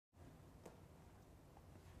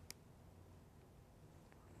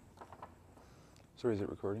Sorry, is it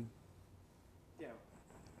recording? Yeah.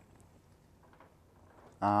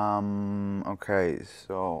 Okay,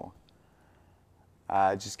 so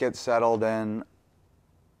just get settled in.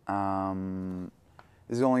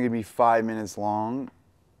 This is only going to be 5 minutes long,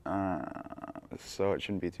 so it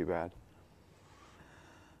shouldn't be too bad.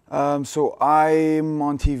 So I'm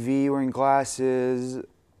on TV wearing glasses,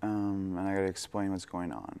 and I got to explain what's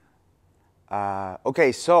going on.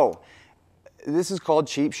 Okay, so this is called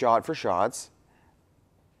Cheap Shot for Shots.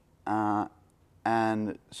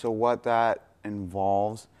 And so what that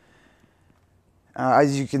involves,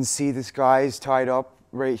 as you can see, this guy is tied up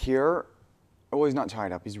right here. Well, he's not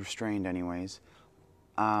tied up, he's restrained anyways.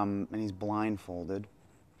 And he's blindfolded.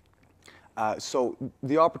 So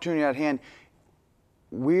the opportunity at hand,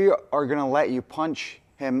 we are gonna let you punch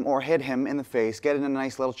him or hit him in the face, get in a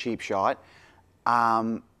nice little cheap shot.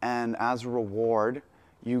 And as a reward,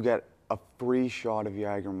 you get a free shot of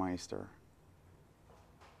Jägermeister.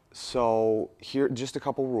 So here, just a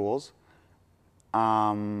couple rules.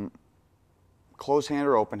 Closed hand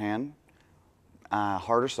or open hand,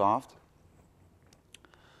 hard or soft.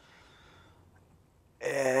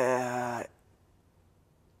 I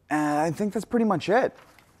think that's pretty much it.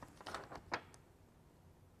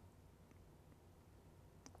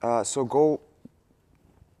 So go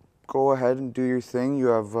ahead and do your thing. You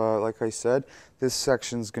have, like I said, this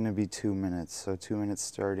section's going to be 2 minutes, so 2 minutes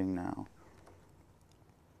starting now.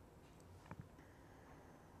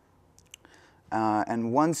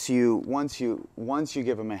 And once you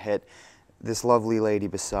give him a hit, this lovely lady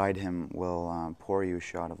beside him will pour you a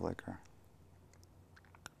shot of liquor.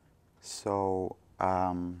 So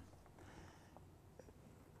about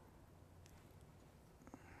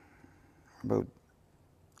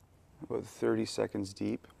 30 seconds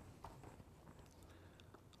deep.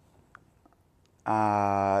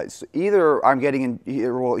 So either I'm getting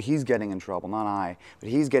in, well, he's getting in trouble, not I, but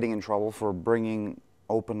he's getting in trouble for bringing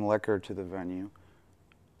open liquor to the venue.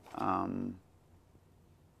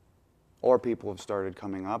 Or people have started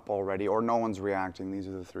coming up already, or no one's reacting. These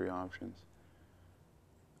are the three options.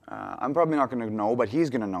 I'm probably not going to know, but he's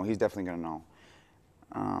going to know. He's definitely going to know.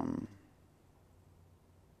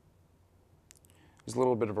 There's a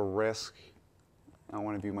little bit of a risk.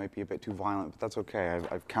 One of you might be a bit too violent, but that's okay.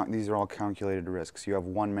 These are all calculated risks. You have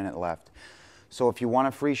 1 minute left. So if you want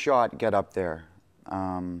a free shot, get up there.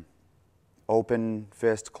 Open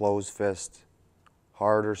fist, closed fist,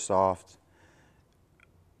 hard or soft.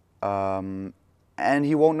 And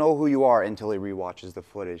he won't know who you are until he rewatches the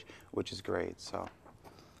footage, which is great. So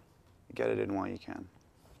get it in while you can.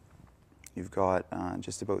 You've got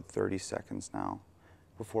just about 30 seconds now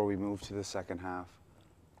before we move to the second half.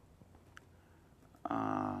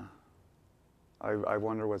 I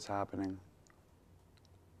wonder what's happening.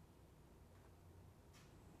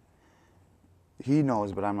 He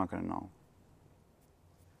knows, but I'm not going to know.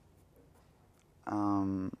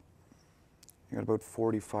 You got about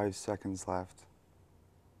 45 seconds left.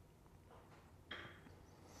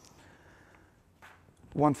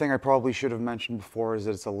 One thing I probably should have mentioned before is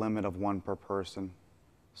that it's a limit of 1 per person.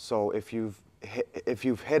 So if you've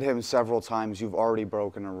hit him several times, you've already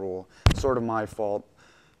broken a rule. Sort of my fault,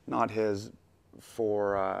 not his,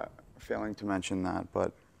 for failing to mention that.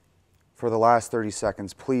 But for the last 30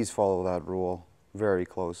 seconds, please follow that rule very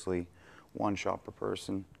closely. 1 shot per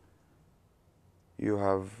person. You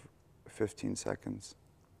have 15 seconds.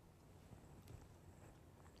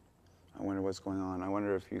 I wonder what's going on. I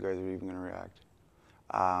wonder if you guys are even going to react.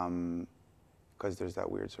 Because there's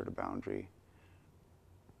that weird sort of boundary.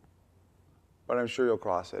 But I'm sure you'll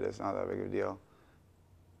cross it. It's not that big of a deal.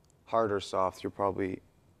 Hard or soft, you're probably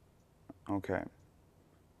okay.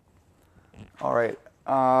 All right.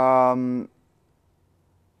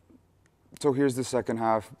 So here's the second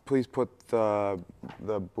half. Please put the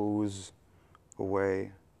booze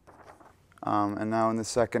away. And now in the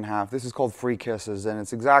second half, this is called Freekissez, and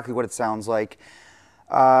it's exactly what it sounds like.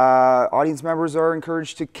 Audience members are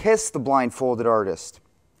encouraged to kiss the blindfolded artist,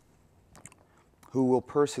 who will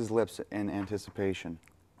purse his lips in anticipation.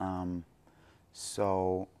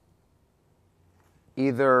 So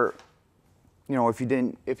either, you know, if you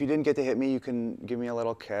didn't get to hit me, you can give me a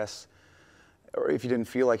little kiss. Or if you didn't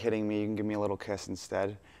feel like hitting me, you can give me a little kiss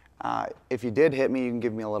instead. If you did hit me, you can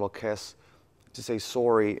give me a little kiss to say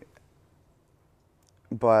sorry.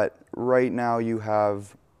 But right now you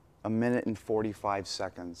have 1 minute and 45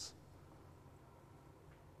 seconds.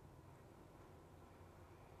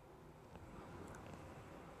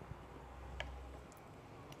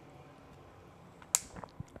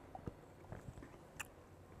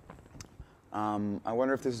 I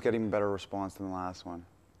wonder if this is getting a better response than the last one.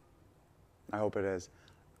 I hope it is.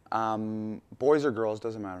 Boys or girls,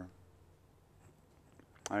 doesn't matter.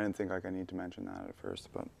 I didn't think like I need to mention that at first,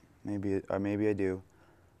 but maybe I do.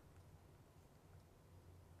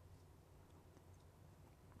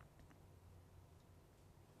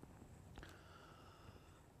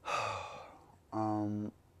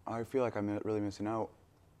 I feel like I'm really missing out.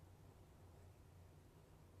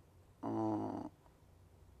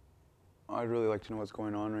 I'd really like to know what's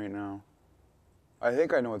going on right now. I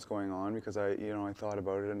think I know what's going on because I thought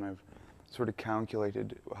about it and I've sort of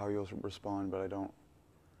calculated how you'll respond, but I don't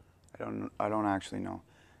actually know.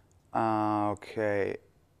 Okay.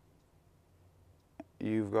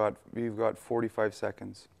 You've got 45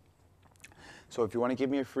 seconds. So if you want to give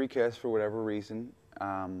me a free kiss for whatever reason,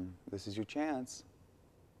 this is your chance.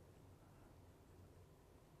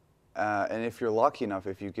 And if you're lucky enough,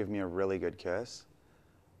 if you give me a really good kiss,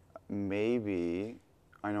 maybe,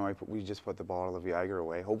 I know we just put the bottle of Viagra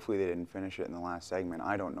away. Hopefully they didn't finish it in the last segment.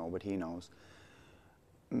 I don't know, but he knows.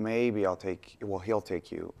 Maybe he'll take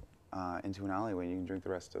you into an alleyway and you can drink the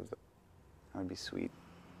rest of the, that would be sweet.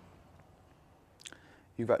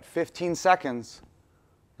 You've got 15 seconds.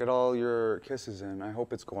 Get all your kisses in. I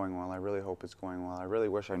hope it's going well. I really hope it's going well. I really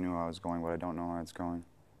wish I knew how it's going, but I don't know how it's going.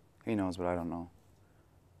 He knows, but I don't know.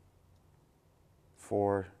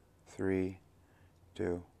 4, 3,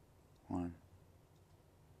 2, 1.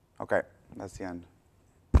 Okay, that's the end.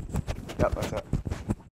 Yep, that's it.